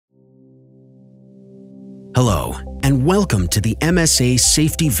Hello, and welcome to the MSA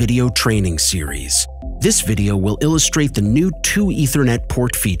Safety Video Training Series. This video will illustrate the new 2 Ethernet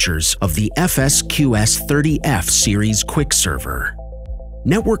port features of the FSQS30F series QuickServer.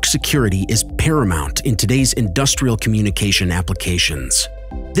 Network security is paramount in today's industrial communication applications.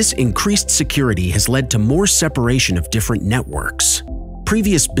 This increased security has led to more separation of different networks.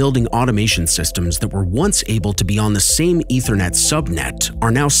 Previous building automation systems that were once able to be on the same Ethernet subnet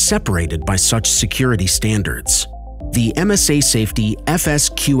are now separated by such security standards. The MSA Safety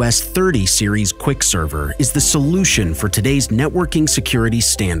FSQS30 series QuickServer is the solution for today's networking security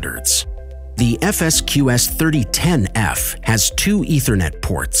standards. The FSQS3010F has 2 Ethernet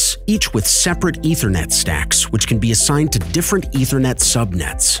ports, each with separate Ethernet stacks which can be assigned to different Ethernet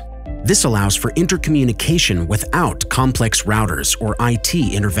subnets. This allows for intercommunication without complex routers or IT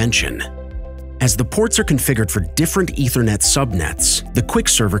intervention. As the ports are configured for different Ethernet subnets, the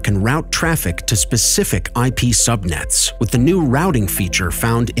QuickServer can route traffic to specific IP subnets with the new routing feature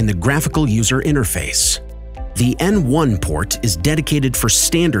found in the graphical user interface. The N1 port is dedicated for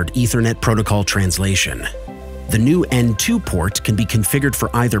standard Ethernet protocol translation. The new N2 port can be configured for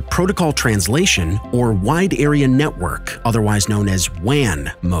either protocol translation or wide area network, otherwise known as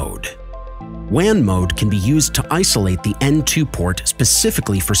WAN mode. WAN mode can be used to isolate the N2 port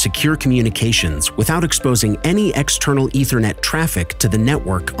specifically for secure communications without exposing any external Ethernet traffic to the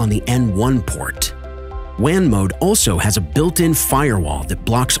network on the N1 port. WAN mode also has a built-in firewall that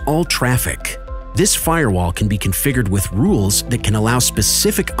blocks all traffic. This firewall can be configured with rules that can allow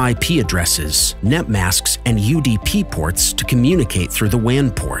specific IP addresses, net masks, and UDP ports to communicate through the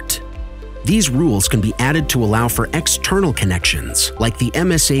WAN port. These rules can be added to allow for external connections, like the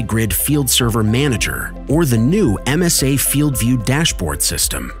MSA Grid FieldServer Manager or the new MSA FieldView dashboard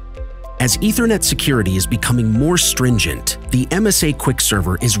system. As Ethernet security is becoming more stringent, the MSA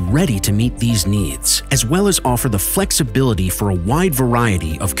QuickServer is ready to meet these needs, as well as offer the flexibility for a wide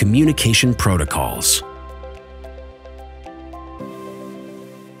variety of communication protocols.